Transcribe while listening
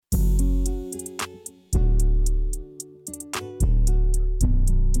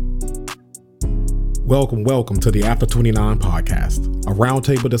Welcome to the After 29 podcast, a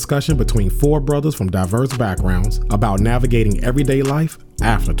roundtable discussion between four brothers from diverse backgrounds about navigating everyday life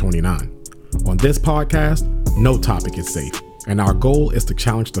after 29. On this podcast, no topic is safe, and our goal is to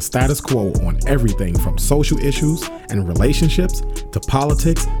challenge the status quo on everything from social issues and relationships to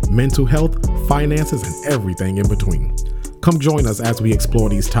politics, mental health, finances, and everything in between. Come join us as we explore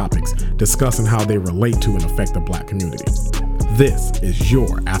these topics, discussing how they relate to and affect the Black community. This is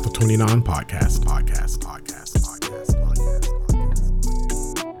your After 29 podcast.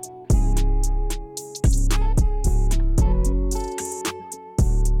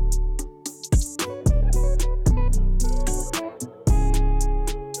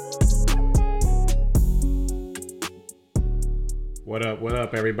 What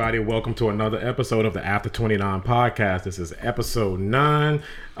up, everybody? Welcome to another episode of the After 29 podcast. This is episode 9,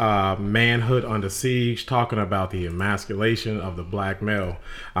 Manhood Under Siege, talking about the emasculation of the Black male.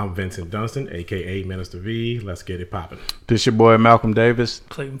 I'm Vincent Dunstan, aka Minister V. Let's get it popping. This your boy Malcolm Davis.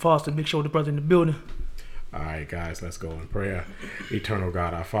 Clayton Foster, Big Shoulder Brother in the building. All right, guys, let's go in prayer. Eternal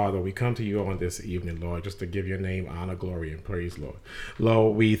God, our Father, we come to you on this evening, Lord, just to give your name honor, glory, and praise, Lord.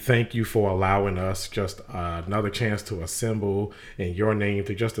 Lord, we thank you for allowing us just another chance to assemble in your name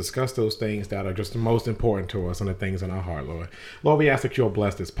to just discuss those things that are just the most important to us and the things in our heart, Lord. Lord, we ask that you'll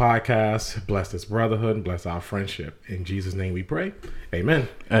bless this podcast, bless this brotherhood, and bless our friendship. In Jesus' name we pray. Amen.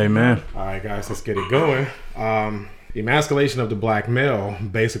 Amen. All right, guys, let's get it going. Emasculation of the Black male,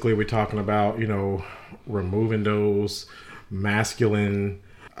 basically we're talking about, removing those masculine,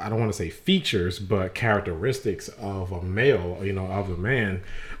 I don't want to say features, but characteristics of a male, of a man.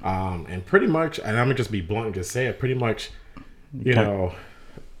 And pretty much, and I'm going to just be blunt and just say it, pretty much, Go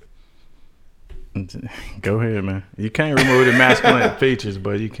ahead, man. You can't remove the masculine features,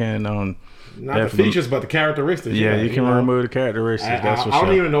 but you can not the features, but the characteristics. Yeah, you can remove the characteristics. That's for sure. I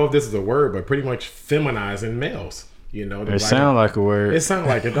don't even know if this is a word, but pretty much feminizing males. It sounds like a word. It sounds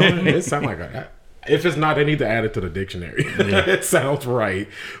like it, don't it? It sounds like a... If it's not, they need to add it to the dictionary. Yeah. It sounds right.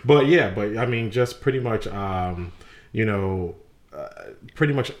 But I mean, just pretty much,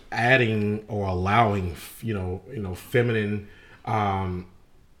 pretty much adding or allowing, feminine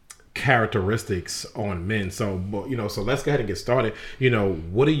characteristics on men. So let's go ahead and get started.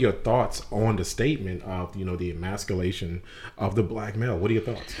 What are your thoughts on the statement of, the emasculation of the Black male? What are your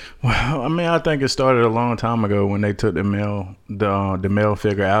thoughts? Well, I mean, I think it started a long time ago when they took the male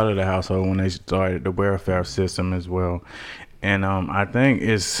figure out of the household, when they started the welfare system as well. And I think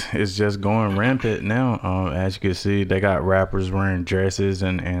it's just going rampant now. As you can see, they got rappers wearing dresses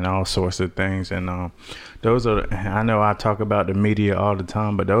and all sorts of things. And those are, I know I talk about the media all the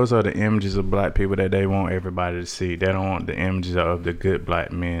time, but those are the images of Black people that they want everybody to see. They don't want the images of the good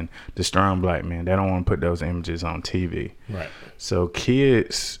Black men, the strong Black men. They don't want to put those images on TV. Right. So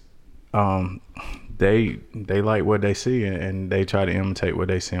kids, they like what they see, and they try to imitate what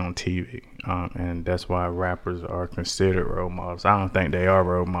they see on TV. And that's why rappers are considered role models. I don't think they are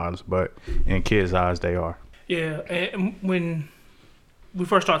role models, but in kids' eyes, they are. Yeah, and when we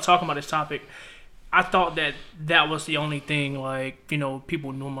first started talking about this topic, I thought that was the only thing,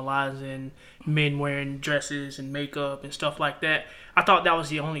 people normalizing men wearing dresses and makeup and stuff like that. I thought that was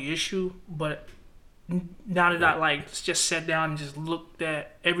the only issue, but now that I just sat down and just looked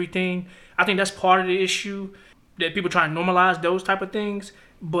at everything, I think that's part of the issue, that people try to normalize those type of things.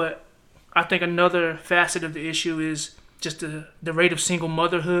 But I think another facet of the issue is just the rate of single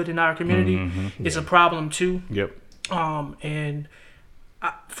motherhood in our community is a problem too. Yep. For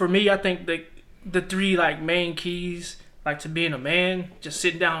me, I think the three main keys to being a man, just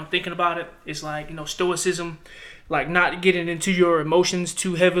sitting down and thinking about it, is stoicism, not getting into your emotions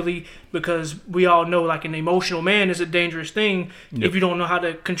too heavily, because we all know an emotional man is a dangerous thing. Yep. If you don't know how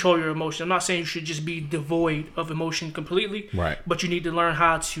to control your emotions. I'm not saying you should just be devoid of emotion completely, right? But you need to learn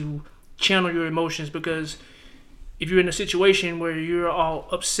how to channel your emotions, because if you're in a situation where you're all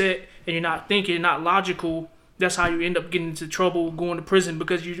upset and you're not thinking, not logical, that's how you end up getting into trouble, going to prison,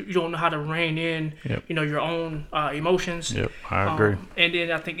 because you don't know how to rein in, yep, your own emotions. Yep, I agree. And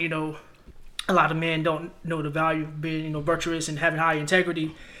then I think, a lot of men don't know the value of being, virtuous and having high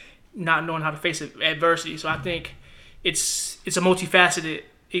integrity, not knowing how to face adversity. So I think it's a multifaceted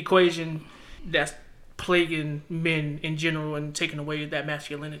equation that's plaguing men in general and taking away that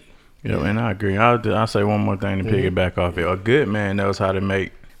masculinity. Yeah, and I agree. I'll say one more thing to piggyback off it. A good man knows how to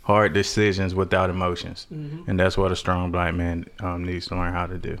make hard decisions without emotions. And that's what a strong Black man needs to learn how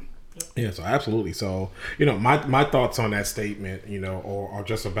to do. Yeah, so absolutely. So, my thoughts on that statement, are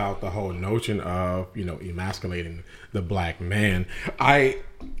just about the whole notion of, emasculating the Black man. I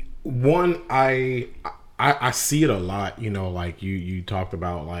I see it a lot, like you talked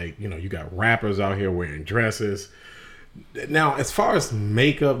about, like, you got rappers out here wearing dresses. Now, as far as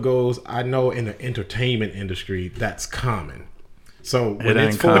makeup goes, I know in the entertainment industry, that's common. So it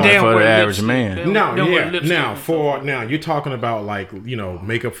ain't common for the average man. Now you're talking about, like,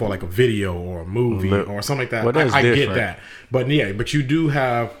 makeup for like a video or a movie or something like that. Well, I get that, but you do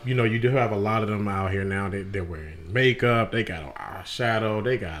have a lot of them out here now. They're wearing makeup. They got on eyeshadow.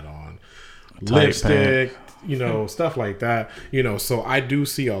 They got on lipstick. Stuff like that. So I do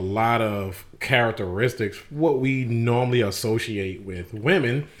see a lot of characteristics what we normally associate with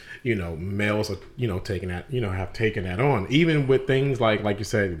women. Males are taking that have taken that on, even with things like you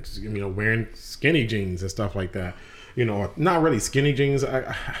said, wearing skinny jeans and stuff like that. Or not really skinny jeans.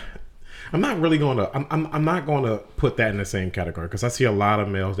 I'm not really going to. I'm not going to put that in the same category, because I see a lot of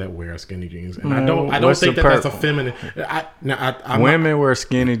males that wear skinny jeans, and I don't think that's a feminine. Women wear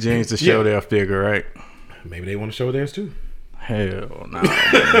skinny jeans to show their figure, right? Maybe they want to show theirs too. Hell no.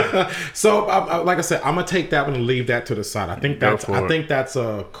 So, like I said, I'm gonna take that one and leave that to the side. I think that's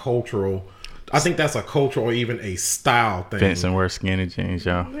a cultural. I think that's a cultural or even a style thing. Vincent wears skinny jeans,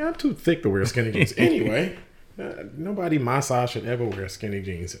 y'all. Yeah, I'm too thick to wear skinny jeans. Anyway, nobody my size should ever wear skinny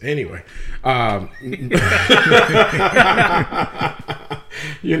jeans. Anyway, but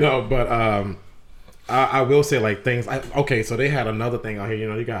I will say, like, things. Okay, so they had another thing out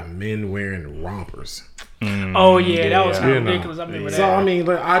here. You got men wearing rompers. Oh yeah, that was kind of ridiculous. I remember that. So I mean,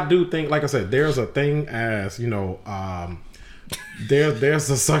 I do think, like I said, there's a thing as there's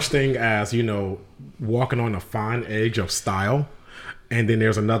a such thing as walking on a fine edge of style, and then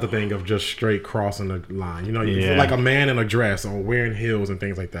there's another thing of just straight crossing the line. Like a man in a dress or wearing heels and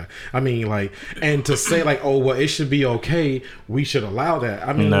things like that. I mean, like, and to say like, oh well, it should be okay, we should allow that.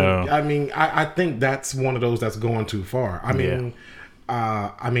 I mean, no. I think that's one of those that's going too far. I mean.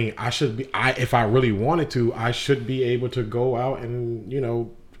 I should be. If I really wanted to, I should be able to go out and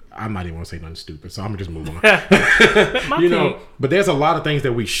I'm not even gonna say nothing stupid, so I'm gonna just move on. But there's a lot of things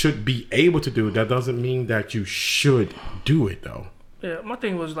that we should be able to do. That doesn't mean that you should do it, though. Yeah, my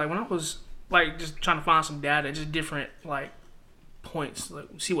thing was, like, when I was like just trying to find some data, just different like points, like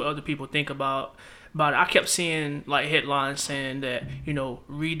see what other people think about it. I kept seeing like headlines saying that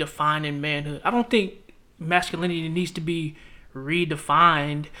redefining manhood. I don't think masculinity needs to be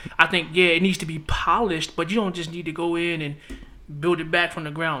redefined. I think it needs to be polished, but you don't just need to go in and build it back from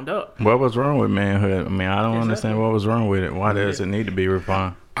the ground up. What was wrong with manhood? I mean, I don't understand what was wrong with it. Why does it need to be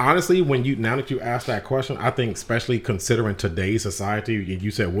refined? Honestly, now that you asked that question, I think, especially considering today's society,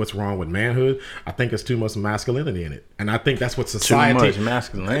 you said what's wrong with manhood, I think it's too much masculinity in it, and I think that's what society. Too much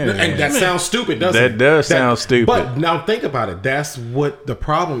masculinity, and that sounds stupid, doesn't it? That does sound stupid. But now think about it. That's what the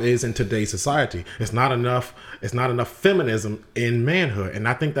problem is in today's society. It's not enough feminism in manhood, and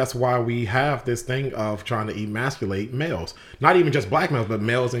I think that's why we have this thing of trying to emasculate males. Not even just black males, but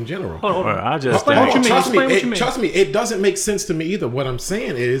males in general. Trust me, it doesn't make sense to me either. What I'm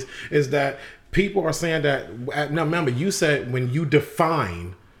saying is that people are saying that. Now remember, you said when you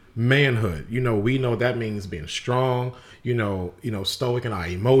define manhood, we know that means being strong, stoic in our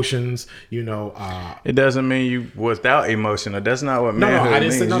emotions, it doesn't mean you without emotion. That's not what manhood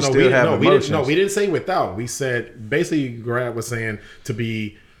means. We didn't say without. We said basically Grad was saying to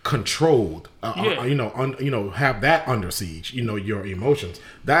be controlled, have that under siege, your emotions.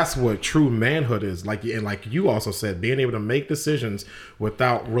 That's what true manhood is. Like you also said, being able to make decisions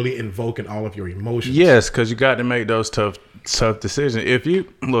without really invoking all of your emotions. Yes, because you got to make those tough decisions. If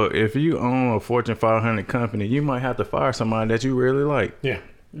you own a Fortune 500 company, you might have to fire somebody that you really like. Yeah.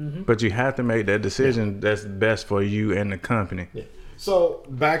 Mm-hmm. But you have to make that decision that's best for you and the company. Yeah. So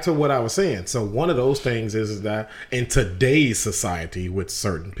back to what I was saying. So one of those things is that in today's society with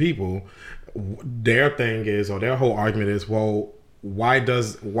certain people, their thing is, or their whole argument is, well, why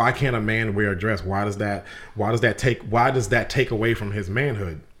can't a man wear a dress? Why does that take away from his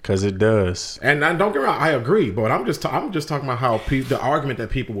manhood? Because it does. And don't get me wrong, I agree, but I'm just talking about how the argument that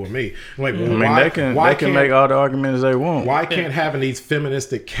people will make. Like, they can make all the arguments they want. Why can't having these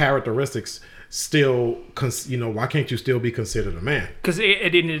feministic characteristics still, why can't you still be considered a man? Because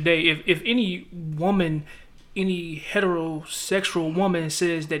at the end of the day, if any woman, any heterosexual woman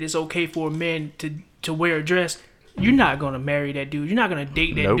says that it's okay for a man to wear a dress, you're not going to marry that dude. You're not going to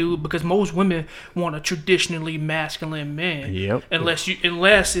date that dude, because most women want a traditionally masculine man. Yep. Unless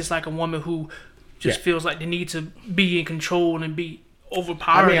it's like a woman who just feels like they need to be in control and be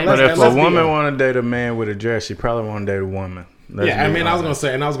overpowering. But if a woman want to date a man with a dress, she probably want to date a woman.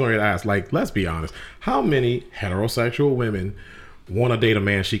 I was going to ask, like, let's be honest. How many heterosexual women want to date a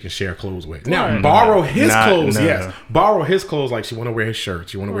man she can share clothes with. Now, borrow his clothes, yes. Borrow his clothes like she want to wear his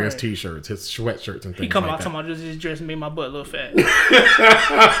shirts. You want to wear his t-shirts, his sweatshirts and things. He come like out that. talking about this dress made my butt a little fat.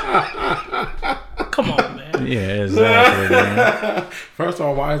 Come on, man. Yeah, exactly. Man. First of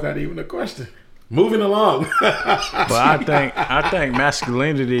all, why is that even a question? Moving along. But I think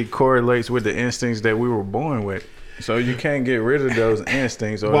masculinity correlates with the instincts that we were born with. So you can't get rid of those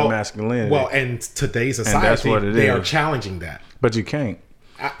instincts or masculinity. Well, in today's society, that's what it are is. challenging that. But you can't.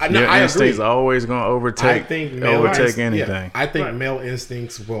 Your instincts are always going to overtake anything. Yeah, I think male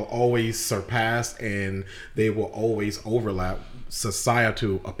instincts will always surpass and they will always overlap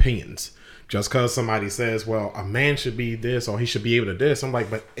societal opinions. Just because somebody says, well, a man should be this or he should be able to this, I'm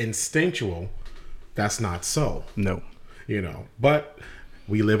like, but instinctual, that's not so. No. You know, but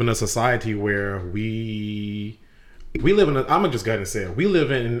we live in a society where we live in I'm gonna just go ahead and say it. We live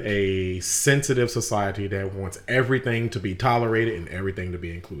in a sensitive society that wants everything to be tolerated and everything to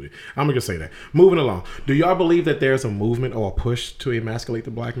be included. I'm gonna just say that. Moving along. Do y'all believe that there's a movement or a push to emasculate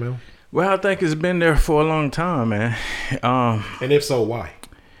the black male? Well, I think it's been there for a long time, man. And if so, why?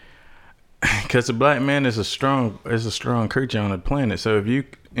 Because the black man is a strong creature on the planet. So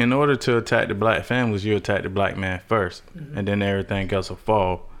in order to attack the black families, you attack the black man first, and then everything else will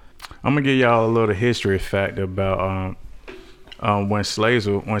fall. I'm gonna give y'all a little history fact about when slaves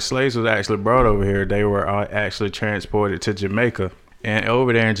was actually brought over here. They were actually transported to Jamaica, and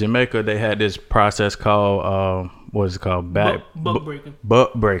over there in Jamaica, they had this process called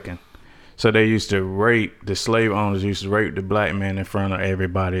buck breaking. So they used to rape the slave owners. Used to rape the black man in front of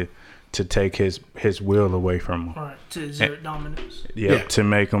everybody to take his will away from him. All right, to exert dominance. Yep, to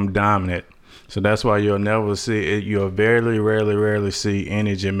make him dominant. So that's why you'll never see it. You'll very rarely see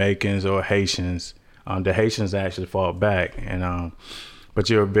any Jamaicans or Haitians. The Haitians actually fought back, and but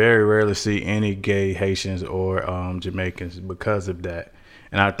you'll very rarely see any gay Haitians or Jamaicans because of that.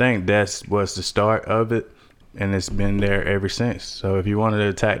 And I think that was the start of it, and it's been there ever since. So if you wanted to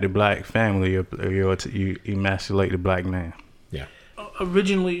attack the black family, you emasculate the black man. Yeah.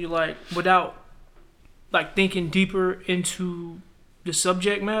 Originally, like without like thinking deeper into the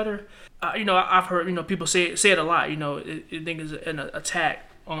subject matter, I've heard people say it a lot. I think it's an attack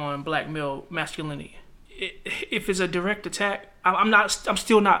on black male masculinity. If it's a direct attack, I'm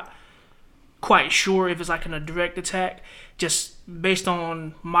still not quite sure if it's like a direct attack. Just based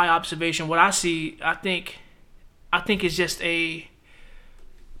on my observation, what I see, I think it's just a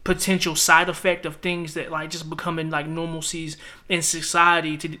potential side effect of things that like just becoming like normalcies in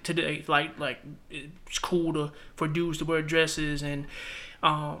society today. Like it's cool for dudes to wear dresses and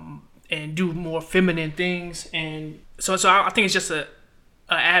do more feminine things, and so I think it's just a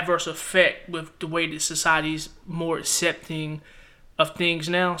adverse effect with the way that society's more accepting of things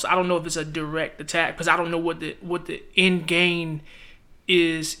now. So I don't know if it's a direct attack because I don't know what the end game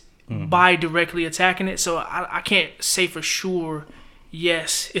is by directly attacking it. So I can't say for sure.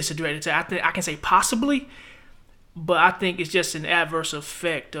 Yes, it's a direct attack. I can say possibly, but I think it's just an adverse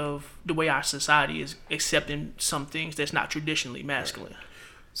effect of the way our society is accepting some things that's not traditionally masculine.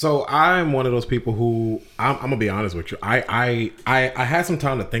 So I'm one of those people who I'm gonna be honest with you. I had some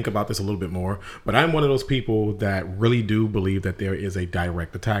time to think about this a little bit more, but I'm one of those people that really do believe that there is a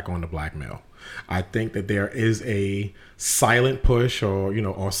direct attack on the black male. I think that there is a silent push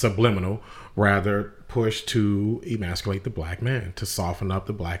or subliminal rather push to emasculate the black man, to soften up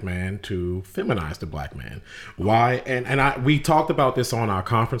the black man, to feminize the black man. Why? And we talked about this on our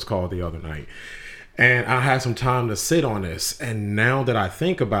conference call the other night. And I had some time to sit on this, and now that I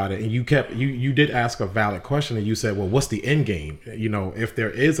think about it, and you did ask a valid question, and you said, well, what's the end game? If there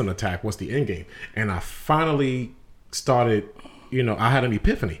is an attack, what's the end game? And I finally started, I had an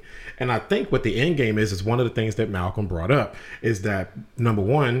epiphany. And I think what the end game is one of the things that Malcolm brought up, is that, number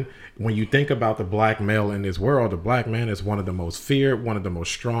one, when you think about the black male in this world, the black man is one of the most feared, one of the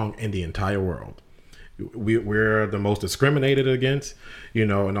most strong in the entire world. We're the most discriminated against,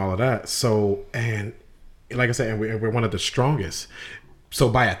 and all of that. So, and like I said, and we're one of the strongest. So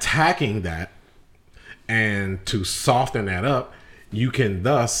by attacking that and to soften that up, you can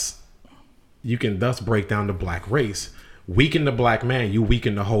thus break down the black race. Weaken the black man, you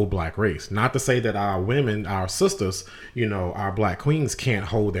weaken the whole black race. Not to say that our women, our sisters, our black queens can't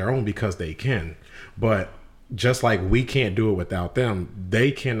hold their own, because they can. But just like we can't do it without them,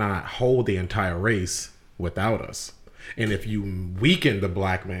 they cannot hold the entire race without us. And if you weaken the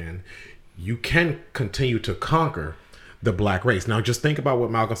black man, you can continue to conquer the black race. Now, just think about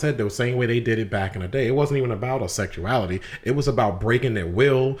what Malcolm said. The same way they did it back in the day. It wasn't even about a sexuality. It was about breaking their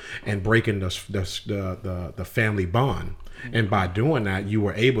will and breaking the family bond. And by doing that, you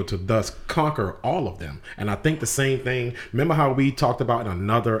were able to thus conquer all of them. And I think the same thing, remember how we talked about in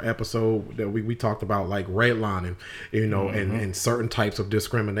another episode that we talked about like redlining, and certain types of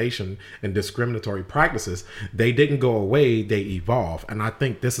discrimination and discriminatory practices, they didn't go away, they evolved. And I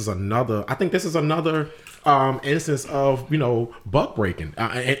think this is another instance of buck breaking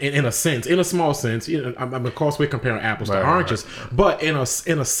in a sense, in a small sense. Of course we're comparing apples to oranges, but in a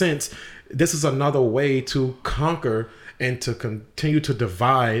sense, this is another way to conquer and to continue to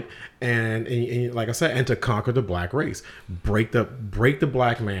divide and like I said, and to conquer the black race, break the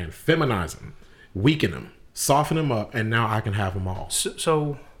black man, feminize him, weaken him, soften him up, and now I can have them all.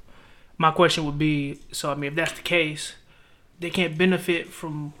 So my question would be, if that's the case, they can't benefit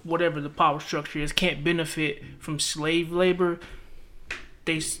from whatever the power structure is, can't benefit from slave labor.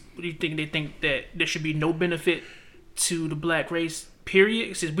 They think that there should be no benefit to the black race,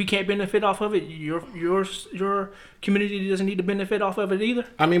 period? Since we can't benefit off of it, your community doesn't need to benefit off of it either?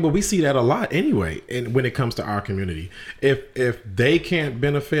 I mean, but we see that a lot anyway when it comes to our community. If they can't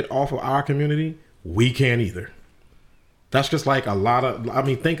benefit off of our community, we can't either. That's just like we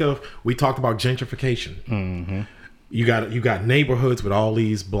talked about gentrification. Mm-hmm. You got neighborhoods with all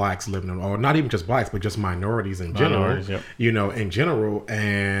these blacks living in, or not even just blacks, but just minorities in general. Yep.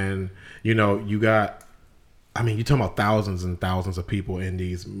 And you got, you're talking about thousands and thousands of people in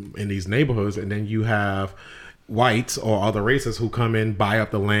these neighborhoods, and then you have whites or other races who come in, buy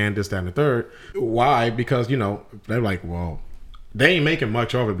up the land, this, that, and the third. Why? Because they're like, well, they ain't making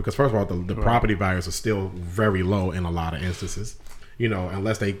much of it, because first of all, the property values are still very low in a lot of instances.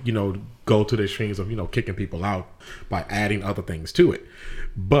 Unless they, go to the extremes of, kicking people out by adding other things to it.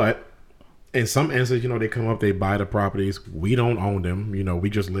 But in some instances, they come up, they buy the properties. We don't own them. We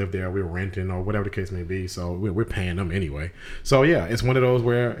just live there. We're renting or whatever the case may be. So we're paying them anyway. So yeah, it's one of those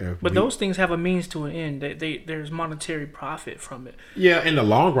where. Those things have a means to an end. There's monetary profit from it. Yeah, in the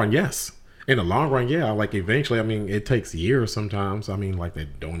long run, yes. In the long run, yeah. Like eventually, it takes years sometimes. Like they're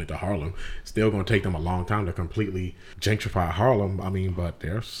doing it to Harlem. Still going to take them a long time to completely gentrify Harlem. But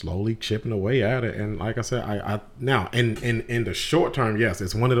they're slowly chipping away at it. And like I said, I now in the short term, yes,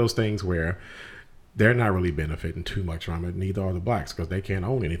 it's one of those things where they're not really benefiting too much from it. Neither are the blacks, because they can't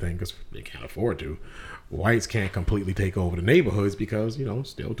own anything because they can't afford to. Whites can't completely take over the neighborhoods because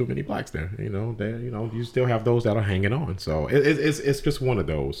still too many blacks there. You still have those that are hanging on. So it's just one of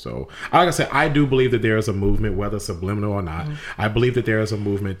those. So like I said, I do believe that there is a movement, whether subliminal or not. Mm-hmm. I believe that there is a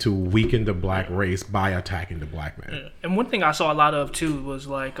movement to weaken the black race by attacking the black man. Yeah. And one thing I saw a lot of too was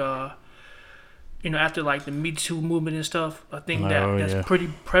like after like the Me Too movement and stuff, a thing that's pretty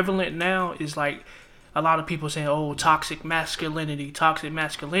prevalent now is like a lot of people saying, "Oh, toxic masculinity."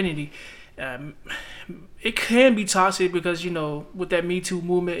 It can be toxic because with that Me Too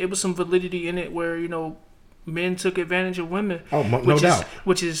movement, it was some validity in it where men took advantage of women. Oh, no doubt.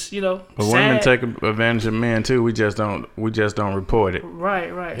 Which is but sad. Women take advantage of men too. We just don't report it. Right.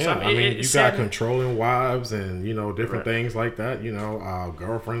 Yeah, you got controlling wives and different things like that.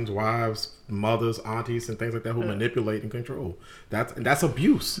 Girlfriends, wives, mothers, aunties, and things like that who manipulate and control. That's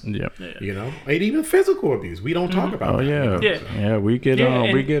abuse. Yep. And even physical abuse. We don't talk about. Oh yeah. We get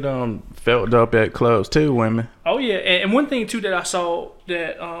felt up at clubs too, women. Oh yeah, and one thing too that I saw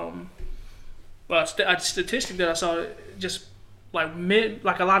that a statistic that I saw, just like men,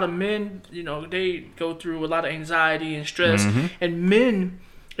 like a lot of men, they go through a lot of anxiety and stress, and men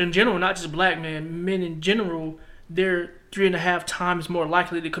in general, not just black men in general, they're 3.5 times more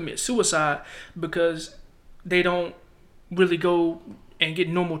likely to commit suicide because they don't really go and get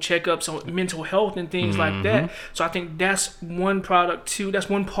normal checkups on mental health and things like that. So I think that's one product too. That's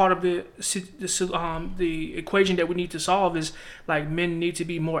one part of the equation that we need to solve is like men need to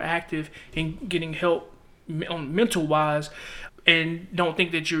be more active in getting help on mental wise, and don't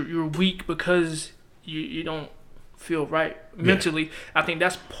think that you're weak because you don't feel right mentally. I think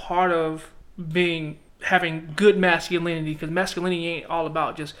that's part of having good masculinity, because masculinity ain't all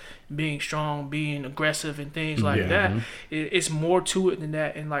about just being strong, being aggressive and things like that. It's more to it than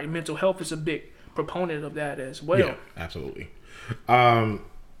that, and like mental health is a big proponent of that as well. Yeah, absolutely.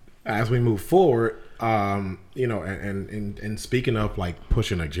 As we move forward, and speaking of like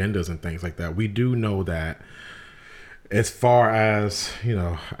pushing agendas and things like that, we do know that as far as,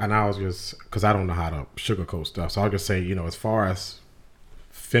 and I was just, because I don't know how to sugarcoat stuff, so I'll just say, as far as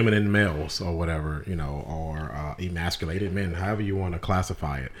feminine males or whatever, or emasculated men, however you want to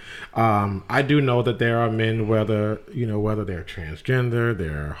classify it. I do know that there are men, whether they're transgender,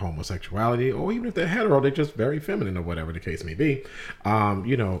 they're homosexuality, or even if they're hetero, they're just very feminine or whatever the case may be.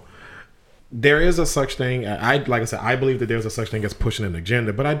 there is a such thing. Like I said, I believe that there's a such thing as pushing an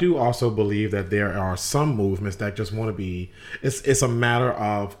agenda, but I do also believe that there are some movements that just want to be. It's a matter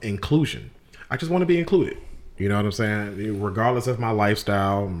of inclusion. I just want to be included. You know what I'm saying? Regardless of my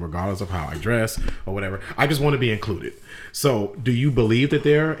lifestyle, regardless of how I dress or whatever, I just want to be included. So, do you believe that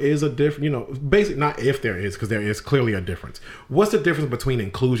there is a difference? You know, basically, not if there is, because there is clearly a difference. What's the difference between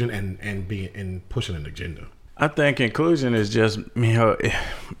inclusion and pushing an agenda? I think inclusion is just, no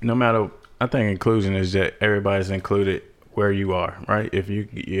matter. I think inclusion is that everybody's included where you are, right? If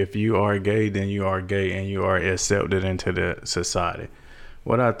you are gay, then you are gay and you are accepted into the society.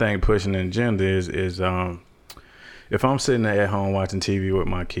 What I think pushing an agenda is if I'm sitting at home watching TV with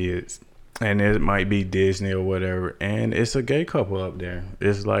my kids, and it might be Disney or whatever, and it's a gay couple up there,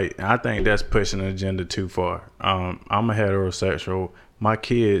 it's like, I think that's pushing an agenda too far. I'm a heterosexual. My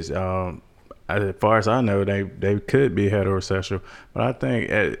kids, as far as I know, they could be heterosexual, but I think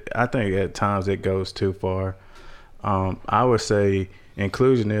at times it goes too far. I would say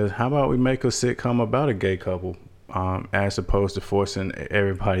inclusion is, how about we make a sitcom about a gay couple? As opposed to forcing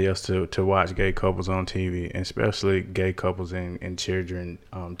everybody else to watch gay couples on TV, especially gay couples in children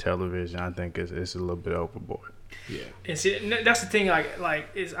television. I think it's a little bit overboard. Yeah, and see, that's the thing. I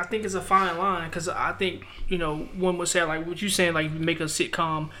think it's a fine line, because I think, you know, one would say, like what you saying, like make a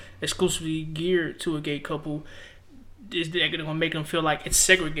sitcom exclusively geared to a gay couple. Is that gonna make them feel like it's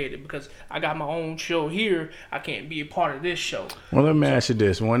segregated because I got my own show here, I can't be a part of this show? Well, let me ask you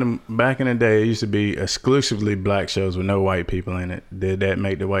this: back in the day, it used to be exclusively black shows with no white people in it. Did that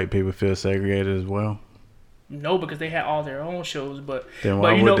make the white people feel segregated as well? No, because they had all their own shows. But then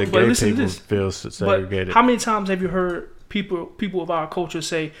why would the gay people feel segregated? But how many times have you heard people of our culture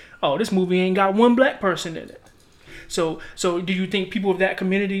say, "Oh, this movie ain't got one black person in it"? So do you think people of that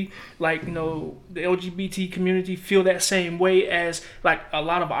community, like, you know, the LGBT community, feel that same way as like a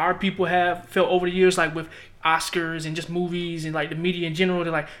lot of our people have felt over the years, like with Oscars and just movies and like the media in general?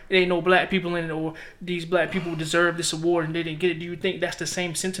 They're like, there ain't no black people in it, or these black people deserve this award and they didn't get it. Do you think that's the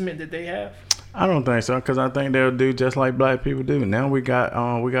same sentiment that they have? I don't think so, because I think they'll do just like black people do. Now we got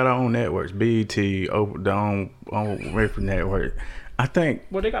our own networks, BET, the own Riffle Network. I think.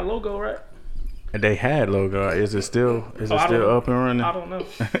 Well, they got logo, right? They had logo. Is it still up and running? I don't know.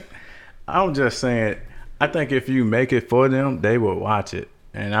 I'm just saying, I think if you make it for them, they will watch it.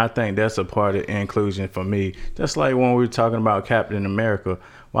 And I think that's a part of inclusion for me. Just like when we were talking about Captain America,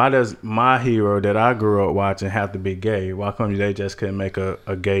 why does my hero that I grew up watching have to be gay? Why come they just couldn't make a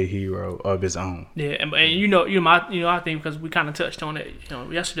gay hero of his own? Yeah, and I think, because we kind of touched on it,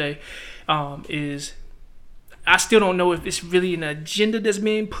 yesterday, is I still don't know if it's really an agenda that's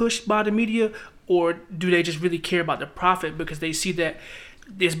being pushed by the media, or do they just really care about the profit because they see that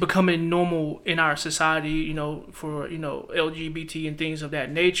it's becoming normal in our society, for, LGBT and things of that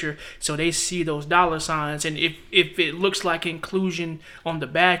nature. So they see those dollar signs. And if it looks like inclusion on the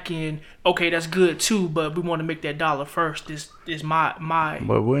back end, okay, that's good too, but we want to make that dollar first. This is my.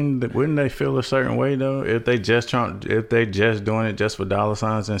 But wouldn't they feel a certain way though if they just doing it just for dollar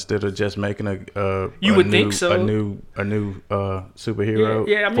signs instead of just making a new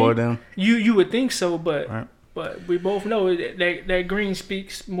superhero for them? You would think so, but. Right. But we both know that green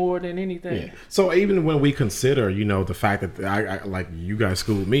speaks more than anything. Yeah. So even when we consider, the fact that I like you guys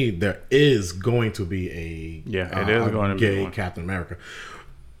schooled me, there is going to be a gay Captain America.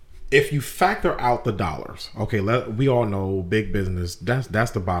 If you factor out the dollars, okay, we all know big business.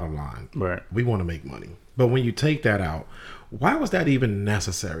 That's the bottom line. Right. We want to make money, but when you take that out, why was that even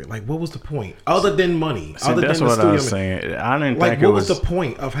necessary? Like, what was the point other than money? That's what I was saying. I didn't think what was the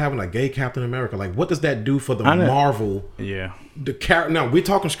point of having a gay Captain America? Like, what does that do for the Marvel? Yeah. The character. Now we're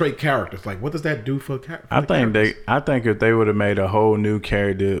talking straight characters. Like, what does that do for? I think if they would have made a whole new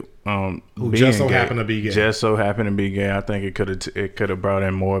character, who just so happened to be gay, I think it could have brought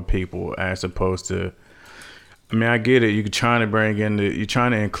in more people as opposed to. I mean, I get it. You're trying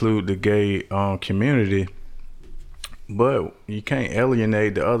to include the gay community. But you can't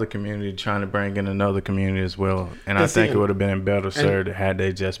alienate the other community trying to bring in another community as well. And I think it would have been better served had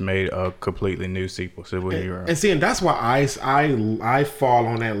they just made a completely new superhero. And that's why I fall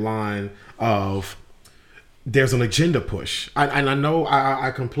on that line of there's an agenda push. I know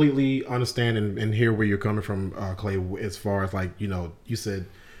I completely understand and hear where you're coming from, Clay, as far as like, you said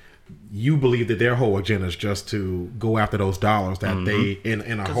you believe that their whole agenda is just to go after those dollars that they in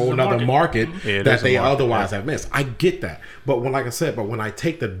a whole nother market that they otherwise have missed. I get that, but when I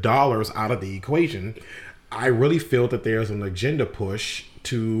take the dollars out of the equation, I really feel that there's an agenda push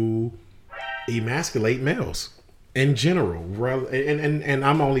to emasculate males. in general, and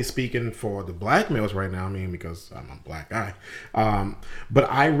I'm only speaking for the black males right now. I mean, because I'm a black guy, but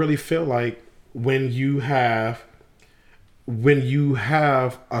I really feel like when you have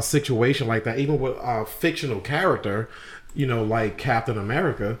a situation like that, even with a fictional character, like Captain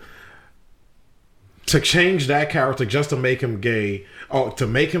America, to change that character just to make him gay, or to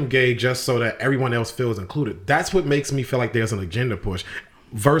make him gay just so that everyone else feels included, that's what makes me feel like there's an agenda push.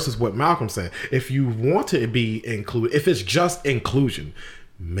 Versus what Malcolm said, if you want to be included, if it's just inclusion,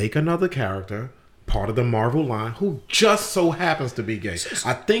 make another character part of the Marvel line who just so happens to be gay.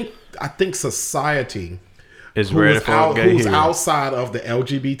 I think society is ready for gay who's hero. outside of the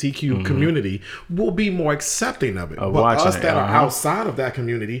LGBTQ community will be more accepting of it. But us that are outside of that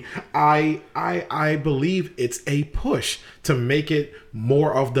community, I believe it's a push to make it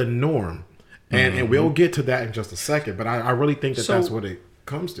more of the norm. And we'll get to that in just a second. But I really think that's what it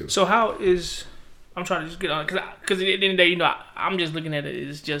comes to. So how is, I'm trying to just get on, because at the end of the day, I'm just looking at it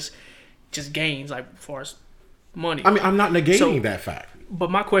as just gains, like as far as money. I mean, I'm not negating that fact. But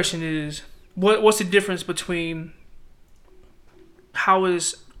my question is, what's the difference between how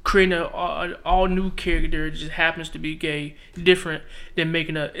is creating an all new character that just happens to be gay different than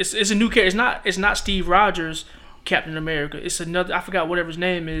making it's a new character? It's not Steve Rogers Captain America. It's another, I forgot whatever his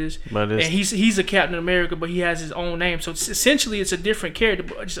name is, and he's a Captain America, but he has his own name. So essentially it's a different character,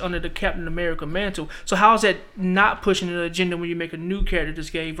 but just under the Captain America mantle. So how is that not pushing an agenda when you make a new character that's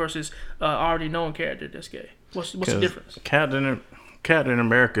gay versus already known character that's gay? What's the difference? Captain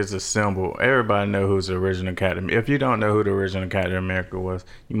America is a symbol. Everybody know who's the original Captain. If you don't know who the original Captain America was,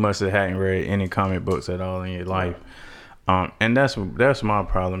 you must have hadn't read any comic books at all in your life. And that's my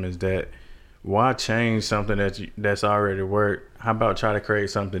problem, is that why change something that's already worked? How about try to create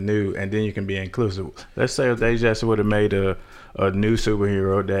something new, and then you can be inclusive? Let's say if they just would have made a new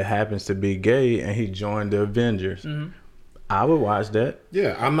superhero that happens to be gay and he joined the Avengers. I would watch that.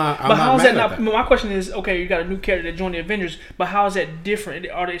 Yeah, I'm not. But how is that not? My question is, okay, you got a new character that joined the Avengers, but how is that different?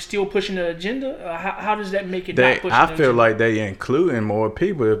 Are they still pushing the agenda? How does that make it not pushing the agenda? I feel like they including more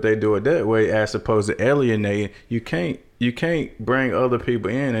people if they do it that way, as opposed to alienating. You can't bring other people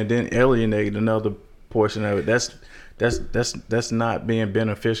in and then alienate another portion of it. That's not being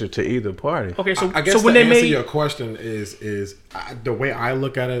beneficial to either party. Okay, so I guess so when the they answer made your question is the way I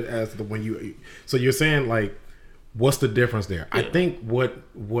look at it as so you're saying, like, what's the difference there? Yeah. I think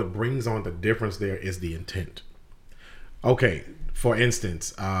what brings on the difference there is the intent. Okay, for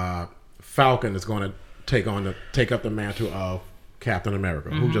instance, Falcon is going to take up the mantle of Captain America,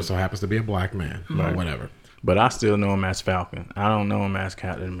 who just so happens to be a black man, or whatever. But I still know him as Falcon. I don't know him as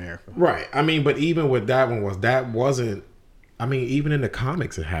Captain America. Right. I mean, but even with that one wasn't. I mean, even in the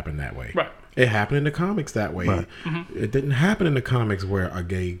comics, it happened that way. Right. It happened in the comics that way. Right. It didn't happen in the comics where a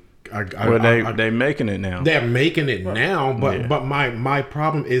gay. They making it now. They're making it now, but my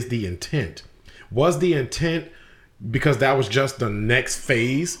problem is the intent. Was the intent because that was just the next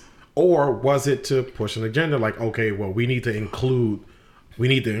phase, or was it to push an agenda? Like, okay, well, we need to include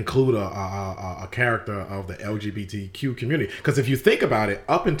a character of the LGBTQ community. Because if you think about it,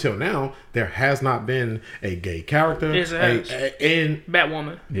 up until now, there has not been a gay character in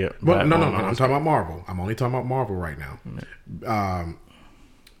Batwoman. Yeah. Well, no. I'm talking about Marvel. I'm only talking about Marvel right now.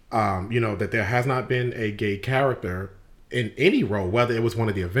 That there has not been a gay character in any role, whether it was one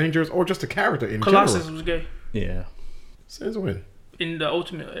of the Avengers or just a character in Colossus general. was gay. Yeah. Since when? In the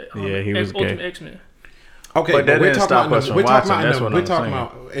Ultimate. He was Ultimate gay. X-Men. Okay, but that didn't stop us from watching. We're talking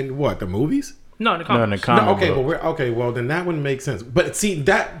about in what, the movies? No, in the comics. Well, then that one makes sense. But see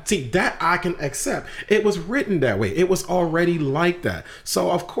that I can accept. It was written that way. It was already like that. So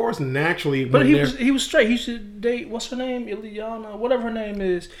of course, naturally, but he was straight. He should date, what's her name, Ileana, whatever her name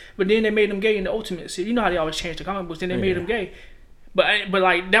is. But then they made him gay in the Ultimate series. You know how they always change the comic books. Then they made him gay. But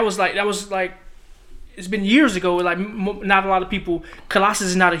like that was like. It's been years ago. Like, not a lot of people. Colossus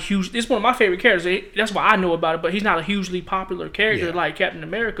is not a huge. It's one of my favorite characters. That's why I know about it. But he's not a hugely popular character like Captain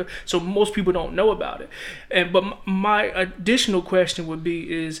America. So most people don't know about it. But my additional question would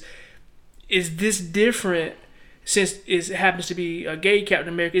be: Is this different? Since it happens to be a gay Captain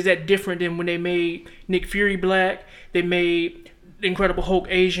America, is that different than when they made Nick Fury black? They made the Incredible Hulk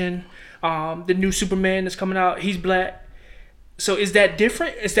Asian. The new Superman that's coming out, he's black. So is that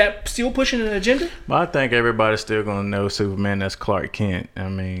different? Is that still pushing an agenda? But I think everybody's still gonna know Superman. That's Clark Kent. I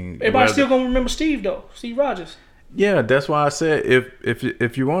mean, everybody's still gonna remember Steve though, Steve Rogers. Yeah, that's why I said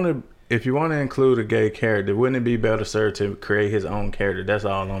if you want to if you want to include a gay character, wouldn't it be better served to create his own character? That's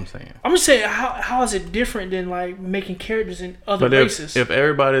all I'm saying. I'm just saying, how is it different than like making characters in other races? If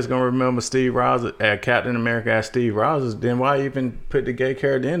everybody's gonna remember Steve Rogers, Captain America as Steve Rogers, then why even put the gay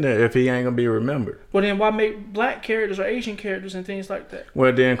character in there if he ain't gonna be remembered? Well, then why make black characters or Asian characters and things like that?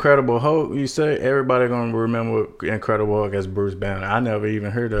 Well, the Incredible Hulk, you say everybody gonna remember Incredible Hulk as Bruce Banner. I never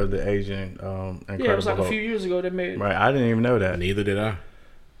even heard of the Asian Incredible Hulk. Yeah, it was like a few years ago they made it. Right, I didn't even know that. Neither did I.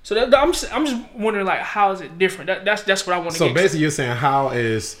 So I'm just wondering, like, how is it different? That's what I want to get. So basically, you're saying how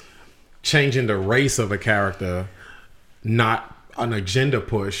is changing the race of a character not an agenda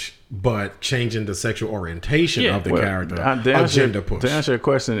push, but changing the sexual orientation of the character agenda push? To answer your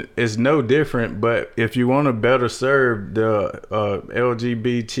question, it's no different. But if you want to better serve the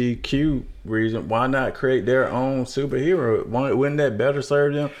LGBTQ reason, why not create their own superhero? Wouldn't that better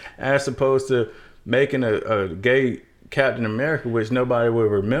serve them as opposed to making a gay Captain America, which nobody will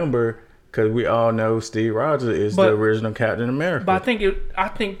remember because we all know Steve Rogers is the original Captain America. But I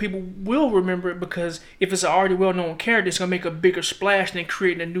think people will remember it because if it's an already well-known character, it's gonna make a bigger splash than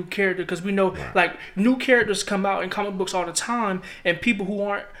creating a new character. Because we know, like, new characters come out in comic books all the time, and people who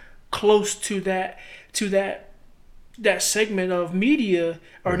aren't close to that segment of media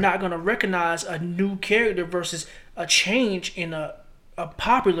are not gonna recognize a new character versus a change in a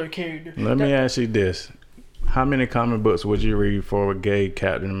popular character. Let me ask you this. How many comic books would you read for a gay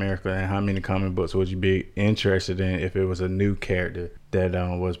Captain America, and how many comic books would you be interested in if it was a new character that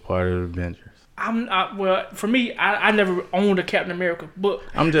was part of the Avengers? Well, for me, I never owned a Captain America book.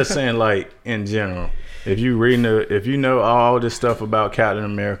 I'm just saying, like, in general, if you know all this stuff about Captain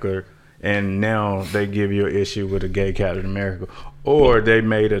America, and now they give you an issue with a gay Captain America, or they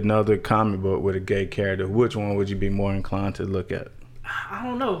made another comic book with a gay character, which one would you be more inclined to look at? I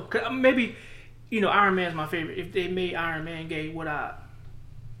don't know. Maybe. Iron Man's my favorite. If they made Iron Man gay, would I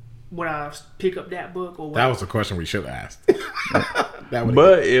pick up that book? Or that was the question we should have asked.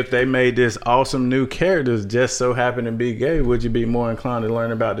 But if they made this awesome new characters just so happen to be gay, would you be more inclined to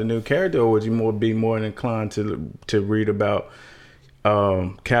learn about the new character, or would you be more inclined to read about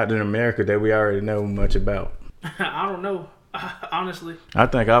Captain America that we already know much about? I don't know. Honestly, I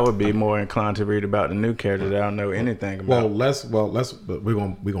think I would be more inclined to read about the new character that I don't know anything about. We're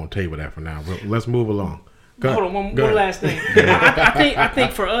gonna table that for now. Let's move along. Hold on, one last thing. I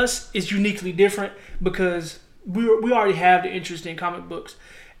think for us it's uniquely different because we already have the interest in comic books,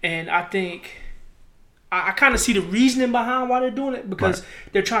 and I think I kind of see the reasoning behind why they're doing it because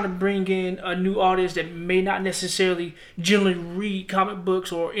they're trying to bring in a new audience that may not necessarily generally read comic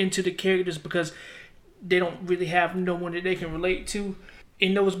books or into the characters because they don't really have no one that they can relate to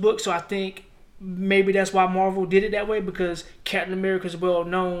in those books. So I think maybe that's why Marvel did it that way, because Captain America is well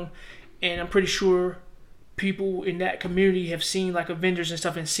known, and I'm pretty sure people in that community have seen like Avengers and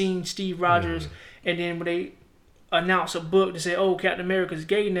stuff and seen Steve Rogers, and then when they announce a book to say, "Oh, Captain America is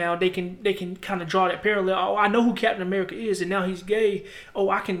gay now," they can kind of draw that parallel. Oh, I know who Captain America is, and now he's gay. Oh,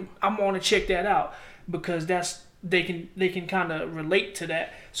 I'm gonna check that out because they can kind of relate to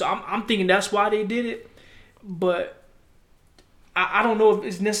that. So I'm thinking that's why they did it. But I don't know if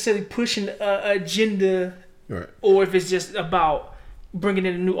it's necessarily pushing an agenda, or if it's just about bringing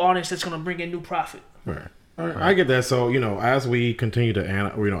in a new audience that's going to bring in new profit. Right. I get that. So as we continue to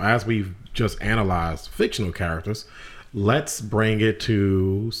as we've just analyzed fictional characters, let's bring it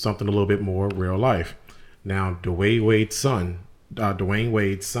to something a little bit more real life. Now, Dwayne Wade's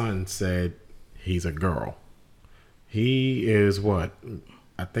son said he's a girl. He is what?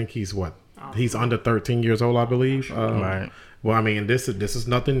 I think he's what? He's under 13 years old, I believe. Right. Well, I mean, this is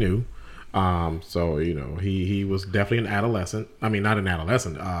nothing new. So he was definitely an adolescent. I mean, not an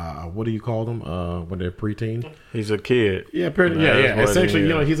adolescent. What do you call them when they're preteen? He's a kid. Yeah,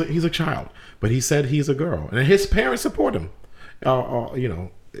 essentially, he's a child. But he said he's a girl, and his parents support him. Y'all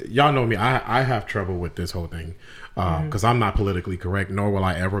know me. I have trouble with this whole thing because I'm not politically correct, nor will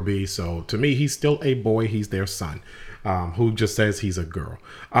I ever be. So to me, he's still a boy. He's their son, who just says he's a girl.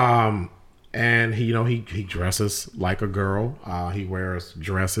 And he dresses like a girl. He wears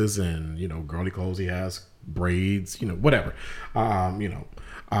dresses and girly clothes. He has braids, whatever.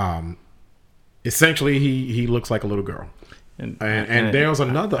 Essentially, he looks like a little girl. And there's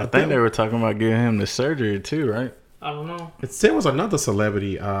another. I think they were talking about giving him the surgery too, right? I don't know. There was another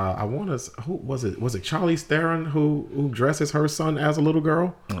celebrity. Who was it? Was it Charlize Theron who dresses her son as a little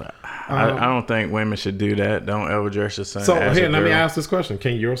girl? I don't think women should do that. Don't ever dress your son. So as a girl. Let me ask this question: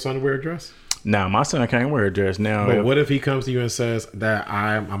 can your son wear a dress? No, my son can't wear a dress now. But what if he comes to you and says that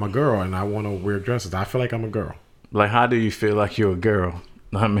I'm a girl and I want to wear dresses? I feel like I'm a girl. Like, how do you feel like you're a girl?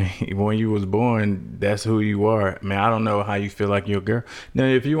 I mean, when you was born, that's who you are. I mean, I don't know how you feel like you're a girl. Now,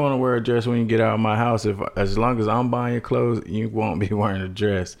 if you want to wear a dress when you get out of my house, as long as I'm buying your clothes, you won't be wearing a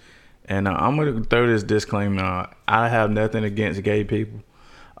dress. And I'm going to throw this disclaimer out. I have nothing against gay people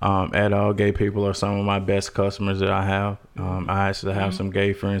at all. Gay people are some of my best customers that I have. I actually have some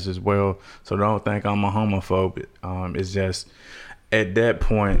gay friends as well. So don't think I'm a homophobe. It's just at that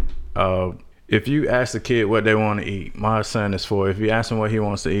point, if you ask the kid what they want to eat, my son is 4. If you ask him what he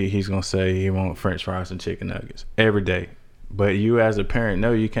wants to eat, he's going to say he wants French fries and chicken nuggets every day. But you as a parent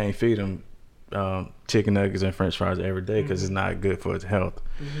know you can't feed him chicken nuggets and French fries every day because it's not good for his health.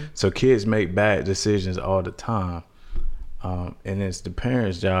 So kids make bad decisions all the time. And it's the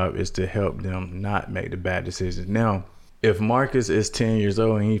parents' job is to help them not make the bad decisions. Now, if Marcus is 10 years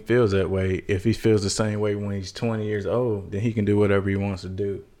old and he feels that way, if he feels the same way when he's 20 years old, then he can do whatever he wants to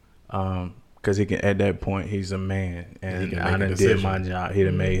do. Because he can, at that point, he's a man, and I done did my job. He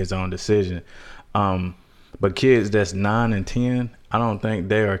done made his own decision. But kids that's 9 and 10, I don't think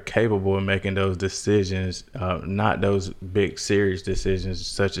they are capable of making those decisions. Not those big, serious decisions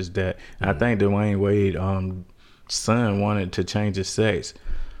such as that. I think Dwayne Wade, son, wanted to change his sex.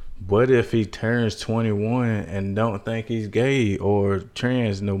 What if he turns 21 and don't think he's gay or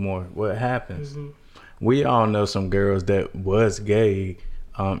trans no more? What happens? We all know some girls that was gay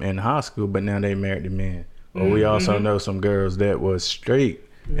in high school, but now they married to men. Or we also know some girls that was straight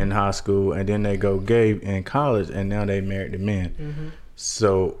in high school and then they go gay in college and now they married to men.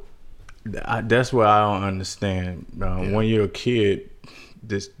 So that's what I don't understand. When you're a kid,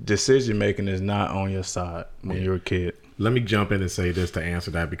 this decision making is not on your side when you're a kid. Let me jump in and say this to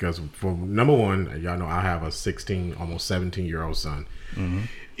answer that, because for number one, y'all know I have a 16, almost 17-year-old son.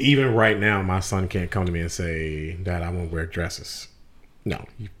 Even right now, my son can't come to me and say, Dad, I won't wear dresses. No,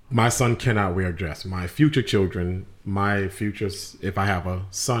 my son cannot wear a dress. My future children, if I have a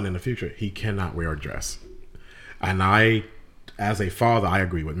son in the future, he cannot wear a dress. And I, as a father, I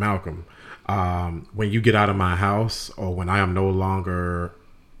agree with Malcolm. When you get out of my house, or when I am no longer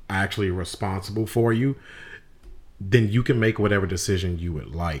actually responsible for you, then you can make whatever decision you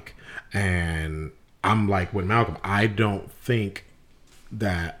would like. And I'm like with Malcolm, I think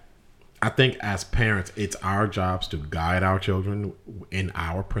as parents, it's our jobs to guide our children in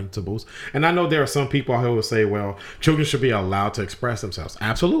our principles. And I know there are some people who will say, well, children should be allowed to express themselves.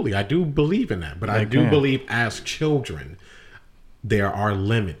 Absolutely. I do believe in that. But I do believe as children, there are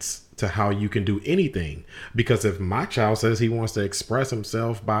limits to how you can do anything. Because if my child says he wants to express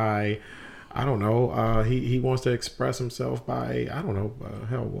himself by, I don't know, he wants to express himself by, I don't know,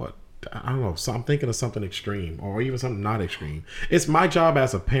 I don't know. So I'm thinking of something extreme, or even something not extreme. It's my job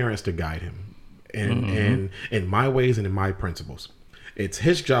as a parent to guide him and in my ways and in my principles. It's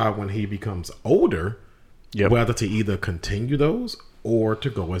his job when he becomes older, whether to either continue those or to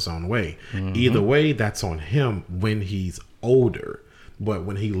go his own way. Either way, that's on him when he's older. But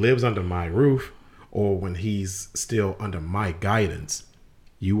when he lives under my roof, or when he's still under my guidance,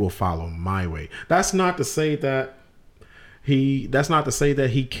 you will follow my way. That's not to say that he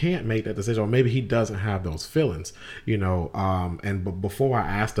can't make that decision, or maybe he doesn't have those feelings, but before I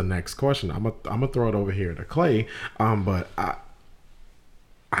ask the next question, I'm gonna throw it over here to Clay. But I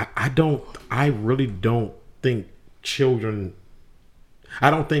really don't think children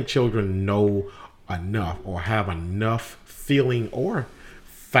know enough or have enough feeling or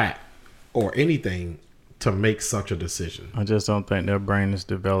fact or anything to make such a decision. I just don't think their brain is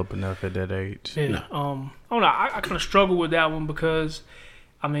developed enough at that age. Yeah. No. I don't know. I kind of struggle with that one, because,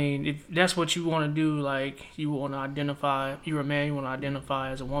 I mean, if that's what you want to do, like you want to identify, you're a man, you want to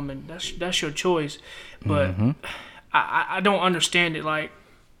identify as a woman, that's your choice. But I don't understand it. Like,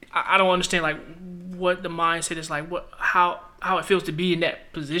 I don't understand like what the mindset is, like how it feels to be in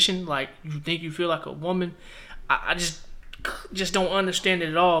that position. Like, you think you feel like a woman. I just don't understand it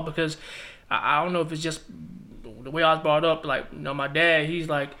at all, because I don't know if it's just the way I was brought up. Like, my dad, he's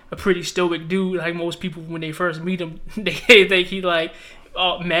like a pretty stoic dude. Like most people, when they first meet him, they think he like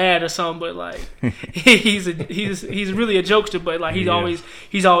mad or something. But like he's really a jokester. But like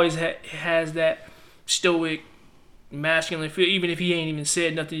he's always has that stoic, masculine feel. Even if he ain't even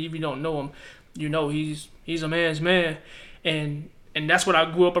said nothing, if you don't know him, he's a man's man. And that's what I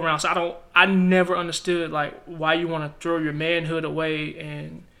grew up around. So I never understood like why you want to throw your manhood away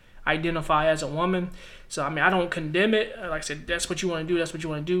and identify as a woman. So I mean, I don't condemn it. Like I said, that's what you want to do. That's what you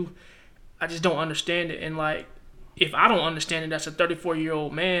want to do. I just don't understand it. And like, if I don't understand it, that's a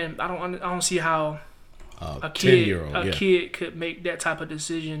 34-year-old man. I don't see how a kid could make that type of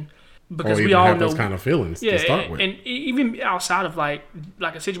decision, because or we all have know those kind of feelings to start with. And even outside of like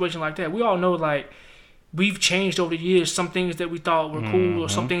a situation like that, we all know like we've changed over the years. Some things that we thought were cool or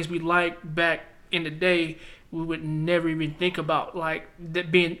some things we liked back in the day, we would never even think about like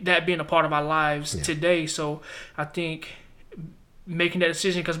that being a part of our lives today. So I think making that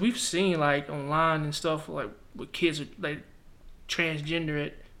decision, because we've seen like online and stuff like with kids like transgender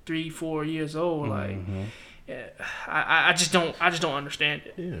at 3-4 years old, like I just don't understand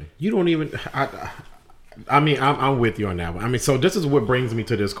it. Yeah, you don't even. I mean, I'm with you on that one. I mean, so this is what brings me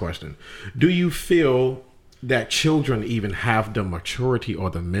to this question: do you feel that children even have the maturity or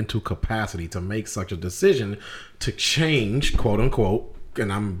the mental capacity to make such a decision to change, quote unquote,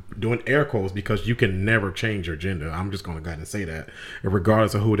 and I'm doing air quotes because you can never change your gender. I'm just going to go ahead and say that. And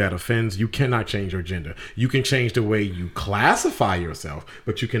regardless of who that offends, you cannot change your gender. You can change the way you classify yourself,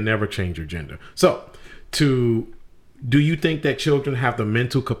 but you can never change your gender. So, do you think that children have the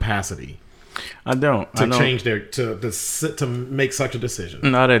mental capacity? I don't. Change to make such a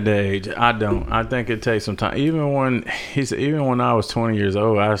decision. Not at the age. I don't. I think it takes some time. Even when I was 20 years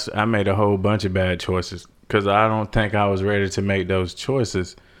old, I made a whole bunch of bad choices because I don't think I was ready to make those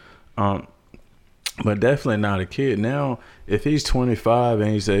choices. But definitely not a kid. Now, if he's 25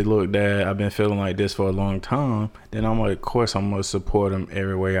 and he say, "Look, Dad, I've been feeling like this for a long time," then of course, I'm gonna support him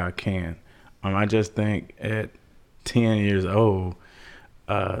every way I can. I just think at 10 years old,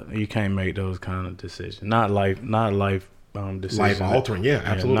 you can't make those kind of decisions. Not life decisions. Life altering, yeah,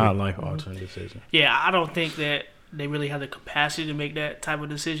 absolutely. Not life altering decisions. Yeah, I don't think that they really have the capacity to make that type of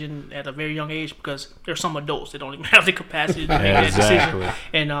decision at a very young age, because there's some adults that don't even have the capacity to make that decision.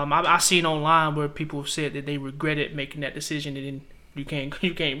 And I've seen online where people have said that they regretted making that decision, and then you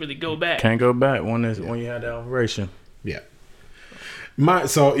can't really go back. Can't go back when you had the operation. Yeah. I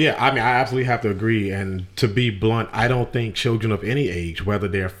absolutely have to agree. And to be blunt, I don't think children of any age, whether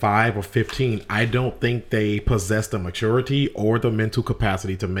they're 5 or 15, I don't think they possess the maturity or the mental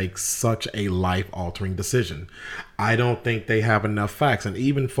capacity to make such a life-altering decision. I don't think they have enough facts. And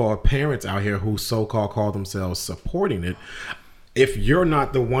even for parents out here who so-called call themselves supporting it, if you're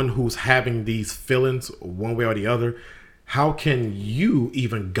not the one who's having these feelings one way or the other, how can you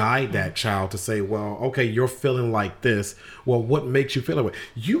even guide that child to say, well, okay, you're feeling like this. Well, what makes you feel that way?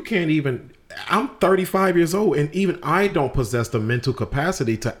 You can't even. I'm 35 years old, and even I don't possess the mental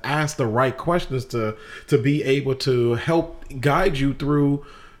capacity to ask the right questions to be able to help guide you through,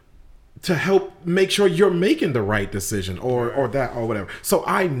 to help make sure you're making the right decision or that or whatever. So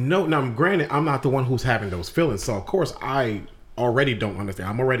I know, now granted, I'm not the one who's having those feelings. So of course I already don't understand.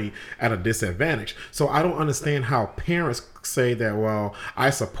 I'm already at a disadvantage. So I don't understand how parents say that, well, I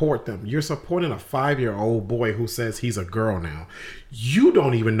support them. You're supporting a 5-year-old boy who says he's a girl now. You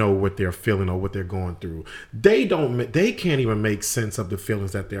don't even know what they're feeling or what they're going through. They can't even make sense of the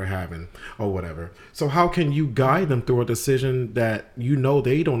feelings that they're having or whatever. So how can you guide them through a decision that you know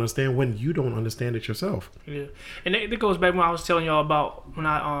they don't understand when you don't understand it yourself? Yeah, and it goes back when I was telling y'all about when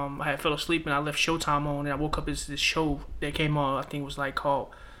I had fell asleep and I left Showtime on, and I woke up as this show that came on. I think it was like called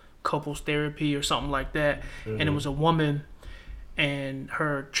Couples Therapy or something like that, and it was a woman and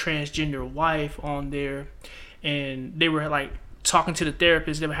her transgender wife on there, and they were like talking to the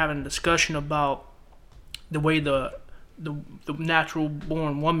therapist. They were having a discussion about the way the natural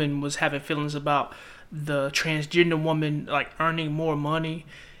born woman was having feelings about the transgender woman like earning more money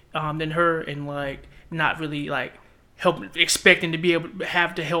than her, and like not really like expecting to be able to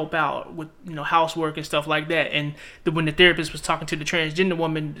have to help out with housework and stuff like that. And when the therapist was talking to the transgender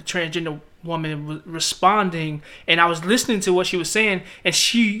woman was responding, and I was listening to what she was saying, and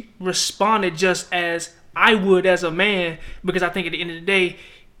she responded just as I would as a man, because I think at the end of the day,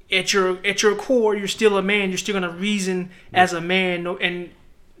 at your core, you're still a man. You're still gonna reason as a man. And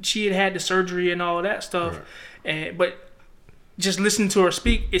she had the surgery and all of that stuff, but just listening to her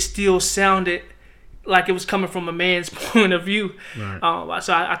speak, it still sounded like it was coming from a man's point of view. Right.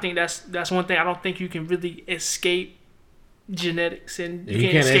 So I think that's one thing. I don't think you can really escape genetics, and you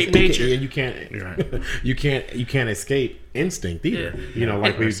can't escape nature. You can't escape instinct either.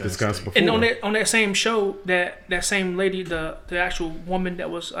 Like we discussed before. And on that same show, that same lady, the actual woman that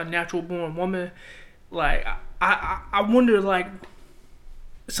was a natural born woman, like I wonder, like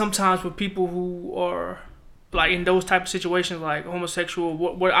sometimes with people who are like in those type of situations, like homosexual,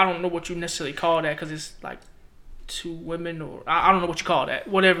 what I don't know what you necessarily call that, because it's like two women, or I don't know what you call that,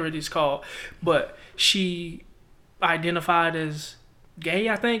 whatever it is called, but she identified as gay,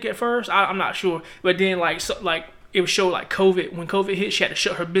 I think, at first. I'm not sure, but then like it showed like COVID. When COVID hit, she had to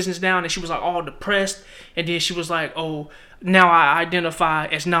shut her business down, and she was like all depressed. And then she was like, "Oh, now I identify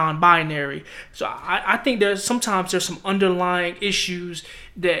as non-binary." So I think sometimes there's some underlying issues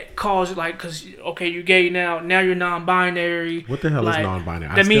that cause it, like, because okay, you're gay now you're non-binary. What the hell is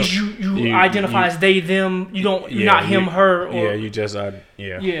non-binary? That means you identify as they them. You don't, you're not him, her. Or, you just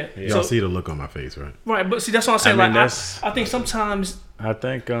yeah. Y'all see the look on my face, right? Right, but see, that's what I'm saying. I mean, I think sometimes. I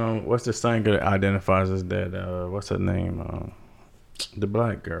think what's this thing that identifies as that? What's her name? The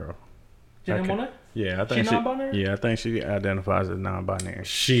black girl. Janelle Monáe? Yeah, I think she non-binary. Yeah, I think she identifies as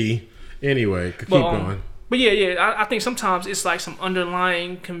non-binary. Anyway, keep going. But yeah, I think sometimes it's like some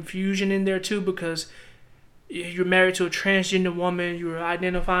underlying confusion in there too, because you're married to a transgender woman, you're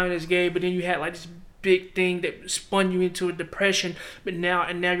identifying as gay, but then you had like this big thing that spun you into a depression, but now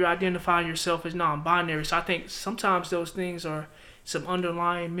you're identifying yourself as non-binary. So I think sometimes those things are some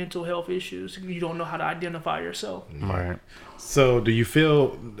underlying mental health issues. You don't know how to identify yourself. Right. So do you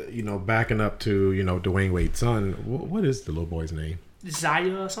feel, backing up to, Dwayne Wade's son, what is the little boy's name?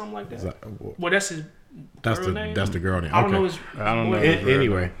 Zaya or something like that? Well, that's his name? That's the girl name. I don't know his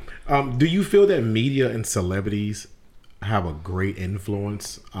Anyway, do you feel that media and celebrities have a great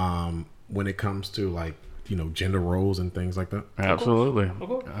influence when it comes to, like, gender roles and things like that? Absolutely.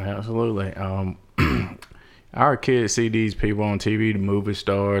 Absolutely. Our kids see these people on TV, the movie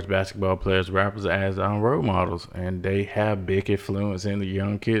stars, basketball players, rappers, as role models, and they have big influence in the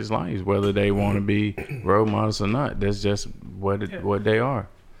young kids' lives, whether they want to be role models or not. That's just what they are.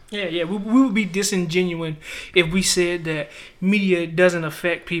 Yeah. We would be disingenuous if we said that media doesn't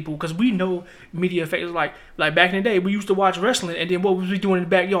affect people, because we know media affects. Like back in the day, we used to watch wrestling, and then what was we doing in the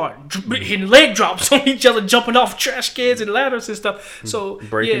backyard? Hitting leg drops on each other, jumping off trash cans and ladders and stuff. So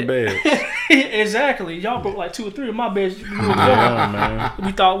breaking beds. Exactly. Y'all broke like 2 or 3 of my beds. Man.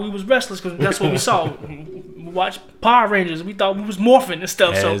 We thought we was wrestlers because that's what we saw. We watched Power Rangers. We thought we was morphing and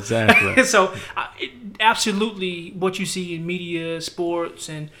stuff. So exactly. So absolutely, what you see in media, sports,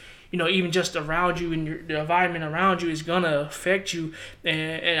 and even just around you and the environment around you is gonna affect you.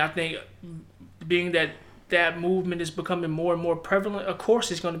 And I think being that movement is becoming more and more prevalent, of course,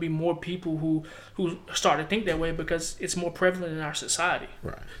 there's going to be more people who start to think that way because it's more prevalent in our society.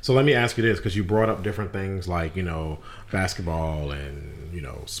 Right. So let me ask you this, because you brought up different things like basketball and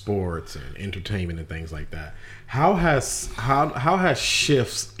sports and entertainment and things like that. How has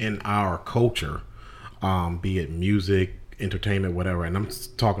shifts in our culture, be it music, entertainment, whatever, and I'm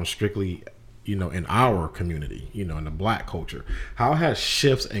talking strictly in our community, in the black culture, how has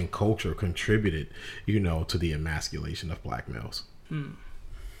shifts in culture contributed, to the emasculation of black males?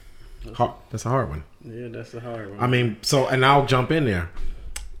 That's a hard one. Yeah, that's a hard one. I mean, and I'll jump in there.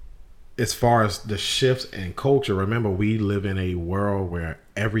 As far as the shifts in culture, remember, we live in a world where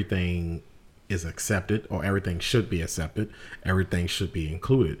everything is accepted, or everything should be accepted. Everything should be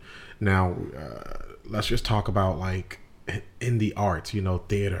included. Now, let's just talk about, like, in the arts,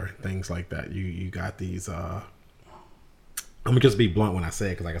 theater, things like that. You got these. I'm gonna just be blunt when I say it,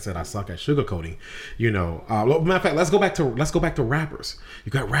 because, like I said, I suck at sugarcoating. Matter of fact, let's go back to rappers.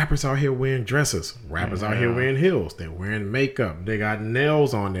 You got rappers out here wearing dresses. Rappers out here wearing heels. They're wearing makeup. They got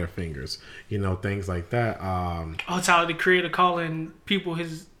nails on their fingers. Things like that. Tyler, the Creator, calling people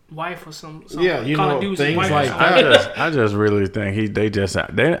his wife or something. Yeah, things like that. I just really think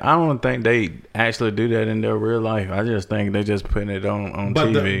I don't think they actually do that in their real life. I just think they just putting it on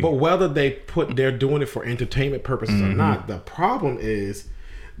TV. But whether they're doing it for entertainment purposes or not, the problem is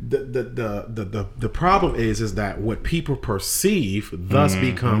the problem is that what people perceive thus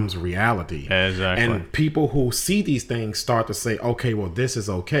becomes reality. Exactly. And people who see these things start to say, okay, well, this is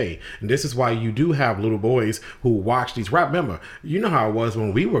okay. And this is why you do have little boys who watch these rap. Remember, you know how it was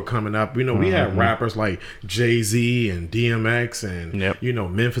when we were coming up. We had rappers like Jay-Z and DMX and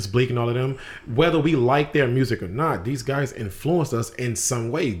Memphis Bleek and all of them. Whether we like their music or not, these guys influenced us in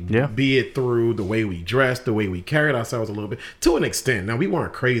some way. Yeah. Be it through the way we dressed, the way we carried ourselves a little bit, to an extent. Now, we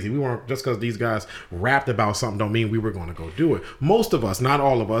weren't crazy. We weren't, just because these guys rapped about something don't mean we were going to go do it. Most of us, not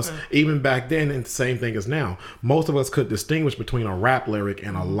all of us, even back then, and the same thing as now, most of us could distinguish between a rap lyric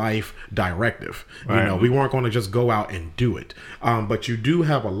and a life directive. Right. We weren't going to just go out and do it. But you do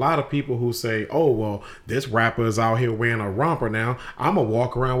have a lot of people who say, oh, well, this rapper is out here wearing a romper now. I'm going to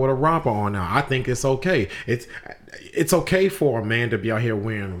walk around with a romper on now. I think it's okay. It's okay for a man to be out here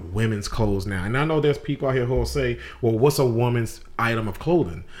wearing women's clothes now. And I know there's people out here who will say, well, what's a woman's item of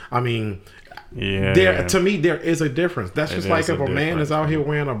clothing? I mean, to me, there is a difference. That's just like if a man is out here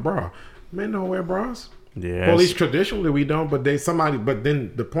wearing a bra. Men don't wear bras. Yeah. Well, at least traditionally we don't, but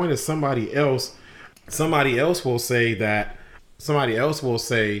then the point is somebody else will say that,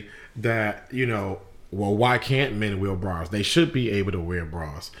 well, why can't men wear bras? They should be able to wear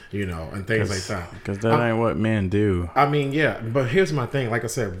bras, and things like that. Because that ain't what men do. I mean, yeah, but here's my thing. Like I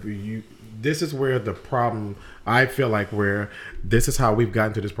said, this is where the problem, I feel like, where this is how we've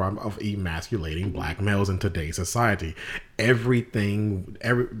gotten to this problem of emasculating black males in today's society. Everybody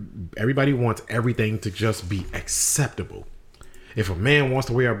wants everything to just be acceptable. If a man wants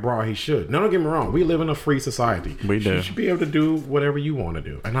to wear a bra, he should. Now, don't get me wrong. We live in a free society. We do. You should be able to do whatever you want to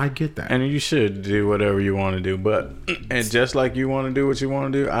do. And I get that. And you should do whatever you want to do. And just like you want to do what you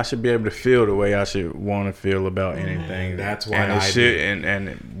want to do, I should be able to feel the way I should want to feel about anything. That's why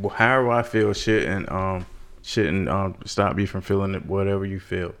and however I feel shouldn't stop you from feeling whatever you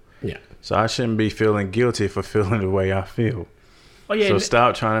feel. Yeah. So I shouldn't be feeling guilty for feeling the way I feel. Oh, yeah, so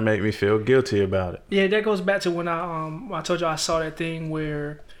stop trying to make me feel guilty about it. Yeah, that goes back to when I told you I saw that thing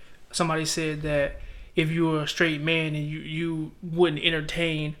where somebody said that if you were a straight man and you wouldn't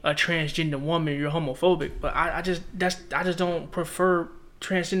entertain a transgender woman, you're homophobic. But I just don't prefer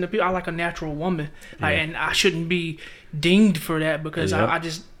transgender people. I like a natural woman, and I shouldn't be dinged for that because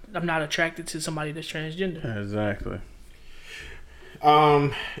I'm not attracted to somebody that's transgender. Exactly.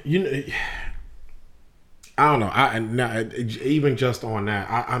 I don't know. Even just on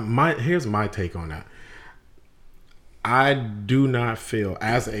that, here's my take on that. I do not feel,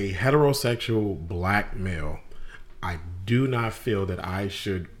 as a heterosexual black male, I do not feel that I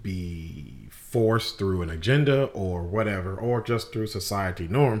should be forced through an agenda or whatever, or just through society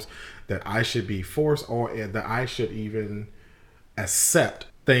norms, that I should be forced, or that I should even accept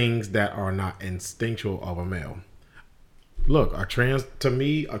things that are not instinctual of a male. Look, to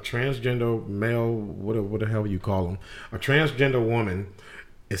me, a transgender male, what the hell you call them? A transgender woman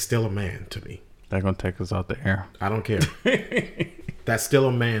is still a man to me. They're going to take us out the air. I don't care. That's still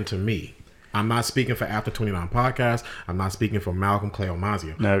a man to me. I'm not speaking for After 29 Podcast. I'm not speaking for Malcolm Clay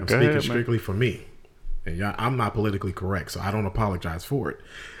Omazia. No, I'm speaking strictly for me. And I'm not politically correct, so I don't apologize for it.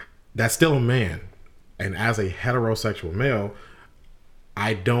 That's still a man. And as a heterosexual male,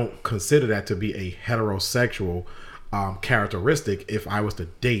 I don't consider that to be a heterosexual characteristic if I was to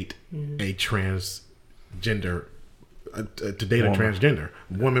date a transgender, to date a transgender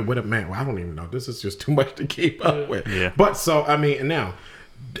woman with a man. Well, I don't even know. This is just too much to keep up with. Yeah. But so, I mean, now,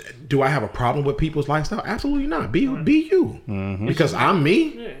 do I have a problem with people's lifestyle? Absolutely not. Be you. Mm-hmm. Because I'm me.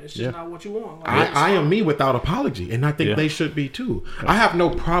 Yeah, it's just not what you want. I am me without apology. And I think they should be too. I have no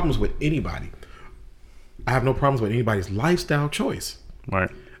problems with anybody. I have no problems with anybody's lifestyle choice.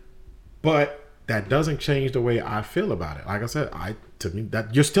 Right. But that doesn't change the way I feel about it. Like I said, to me,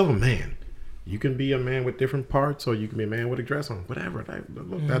 that you're still a man. You can be a man with different parts, or you can be a man with a dress on, whatever.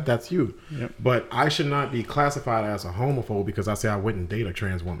 That's you. Yep. But I should not be classified as a homophobe because I say I wouldn't date a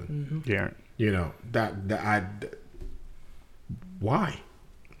trans woman. Mm-hmm. Yeah. Why?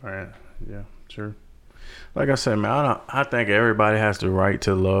 Right. Yeah. Sure. Like I said, man, I think everybody has the right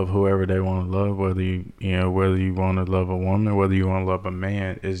to love whoever they want to love. Whether you want to love a woman, whether you want to love a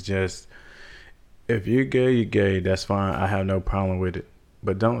man, it's just. If you're gay, you're gay. That's fine. I have no problem with it.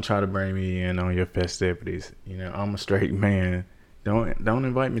 But don't try to bring me in on your festivities. I'm a straight man. Don't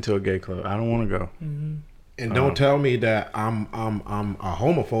invite me to a gay club. I don't want to go. Mm-hmm. And don't tell me that I'm a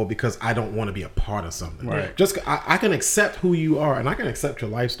homophobe because I don't want to be a part of something. Right. Just I can accept who you are and I can accept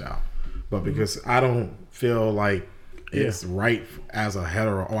your lifestyle, but because I don't feel like it's right as a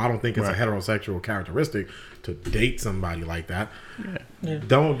hetero, or I don't think it's a heterosexual characteristic to date somebody like that. Yeah.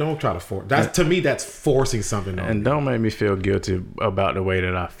 Don't try to force. That's to me. That's forcing something on and me. Don't make me feel guilty about the way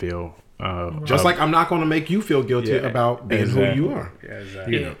that I feel. Just like I'm not going to make you feel guilty about being who you are. Yeah,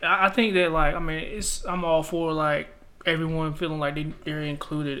 exactly. I think that I'm all for everyone feeling like they're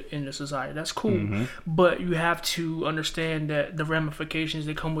included in the society. That's cool. Mm-hmm. But you have to understand that the ramifications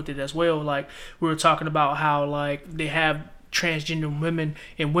that come with it as well. Like we were talking about how they have transgender women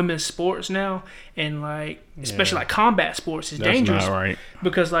in women's sports now, and especially combat sports is dangerous. Not right.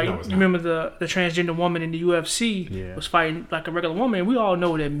 Because you remember the transgender woman in the UFC was fighting like a regular woman. We all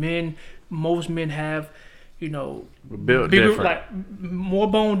know that most men have built bigger, different. more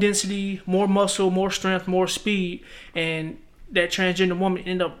bone density, more muscle, more strength, more speed, and that transgender woman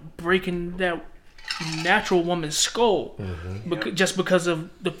ended up breaking that natural woman's skull just because of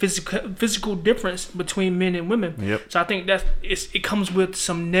the physical difference between men and women. Yep. So I think it comes with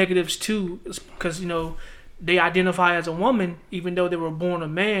some negatives too, because they identify as a woman even though they were born a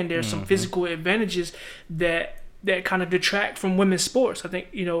man. There's some physical advantages that kind of detract from women's sports. I think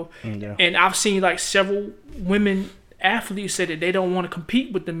and I've seen several women athletes say that they don't want to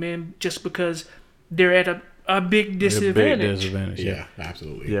compete with the men just because they're at a big disadvantage. Yeah,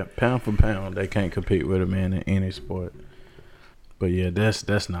 absolutely. Yeah, pound for pound, they can't compete with a man in any sport. But yeah,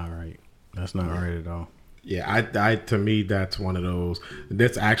 that's not right. That's not right at all. Yeah, I to me that's one of those.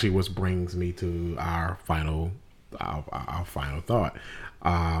 That's actually what brings me to our final thought.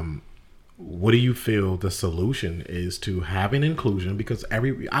 What do you feel the solution is to having inclusion? Because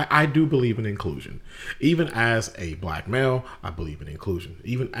I do believe in inclusion. Even as a black male, I believe in inclusion.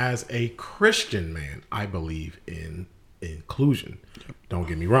 Even as a Christian man, I believe in inclusion. Don't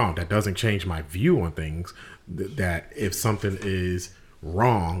get me wrong. That doesn't change my view on things. That if something is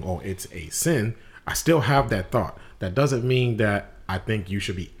wrong or it's a sin, I still have that thought. That doesn't mean that I think you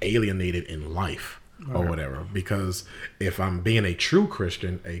should be alienated in life or whatever. Because if I'm being a true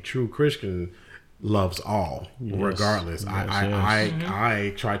Christian loves all, regardless.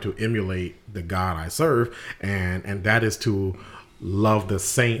 I try to emulate the God I serve, and that is to love the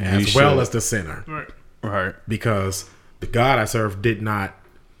saint as well as the sinner. Right. Because the God I serve did not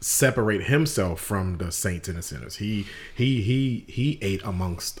separate himself from the saints and the sinners. He ate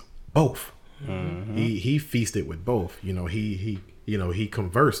amongst both. Mm-hmm. He feasted with both. He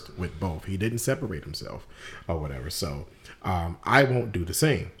conversed with both. He didn't separate himself or whatever. So I won't do the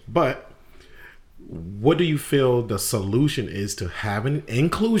same. But what do you feel the solution is to having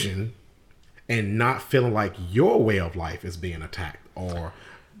inclusion and not feeling like your way of life is being attacked? Or,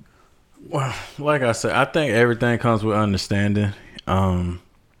 well, like I said, I think everything comes with understanding.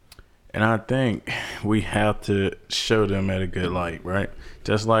 And I think we have to show them at a good light, right?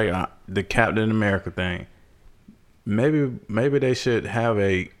 Just like the Captain America thing. Maybe they should have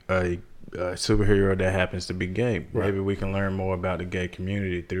a superhero that happens to be gay. Right. Maybe we can learn more about the gay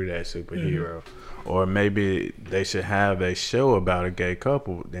community through that superhero. Mm-hmm. Or maybe they should have a show about a gay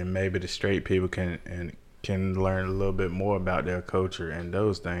couple. Then maybe the straight people can learn a little bit more about their culture and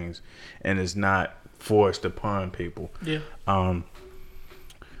those things, and it's not forced upon people. Yeah.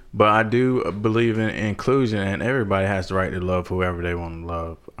 But I do believe in inclusion, and everybody has the right to love whoever they want to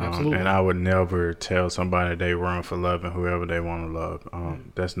love. Absolutely. And I would never tell somebody they wrong for loving whoever they want to love.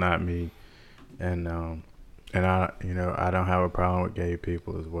 That's not me. And I don't have a problem with gay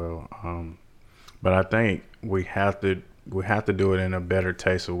people as well. But I think we have to do it in a better,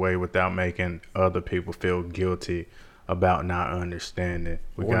 tasteful way without making other people feel guilty about not understanding.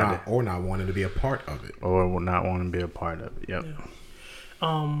 Or not wanting to be a part of it. Or not wanting to be a part of it. Yep. Yeah.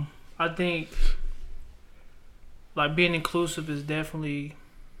 I think like being inclusive is definitely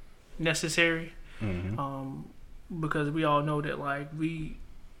necessary. Mm-hmm. Because we all know that like we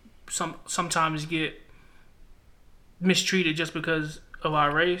sometimes get mistreated just because of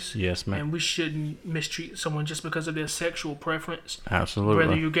our race. Yes, man. And we shouldn't mistreat someone just because of their sexual preference. Absolutely.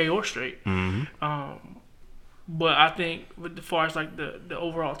 Whether you're gay or straight. Mm-hmm. But I think as far as like the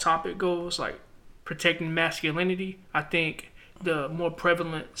overall topic goes, like protecting masculinity, I think the more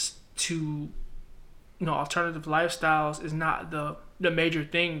prevalence to alternative lifestyles is not the major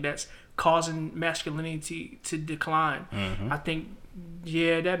thing that's causing masculinity to decline. Mm-hmm. I think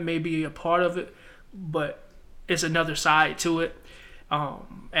that may be a part of it, but it's another side to it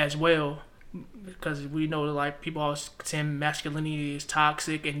as well, because we know that like people always say masculinity is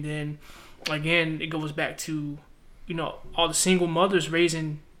toxic, and then again it goes back to all the single mothers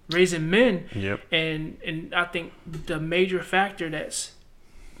raising men. Yep. And I think the major factor that's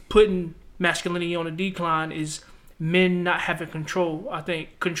putting masculinity on a decline is men not having control. I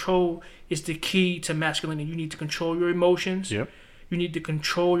think control is the key to masculinity. You need to control your emotions. Yep. You need to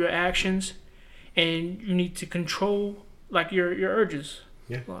control your actions, and you need to control like your urges.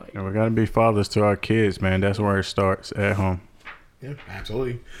 Yeah. And we got to be fathers to our kids, man. That's where it starts, at home. Yeah,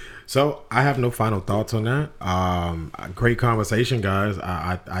 absolutely. So I have no final thoughts on that. Great conversation, guys.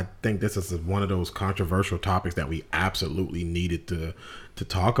 I think this is one of those controversial topics that we absolutely needed to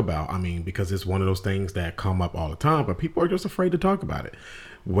talk about. I mean, because it's one of those things that come up all the time, but people are just afraid to talk about it.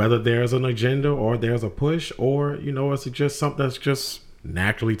 Whether there's an agenda or there's a push, or it's just something that's just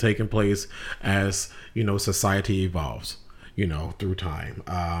naturally taking place as society evolves. Through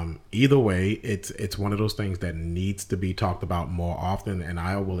time. Either way, it's one of those things that needs to be talked about more often, and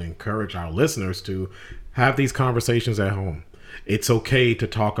I will encourage our listeners to have these conversations at home. It's okay to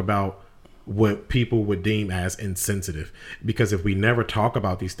talk about what people would deem as insensitive, because if we never talk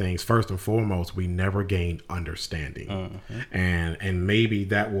about these things, first and foremost, we never gain understanding. Mm-hmm. And maybe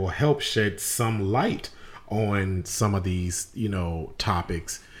that will help shed some light on some of these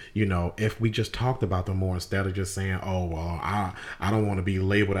topics. If we just talked about them more instead of just saying, oh, well, I don't want to be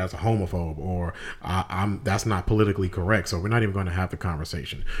labeled as a homophobe, or that's not politically correct, so we're not even going to have the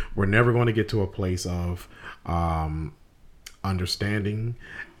conversation. We're never going to get to a place of understanding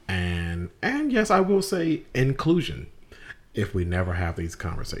and yes, I will say inclusion if we never have these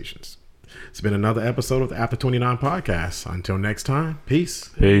conversations. It's been another episode of the After 29 podcast. Until next time, peace.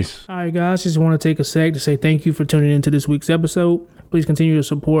 Peace. All right, guys, just want to take a sec to say thank you for tuning into this week's episode. Please continue to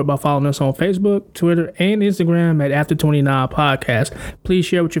support by following us on Facebook, Twitter, and Instagram at After 29 Podcast. Please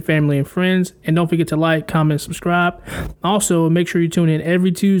share with your family and friends, and don't forget to like, comment, subscribe. Also, make sure you tune in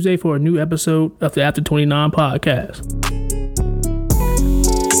every Tuesday for a new episode of the After 29 Podcast.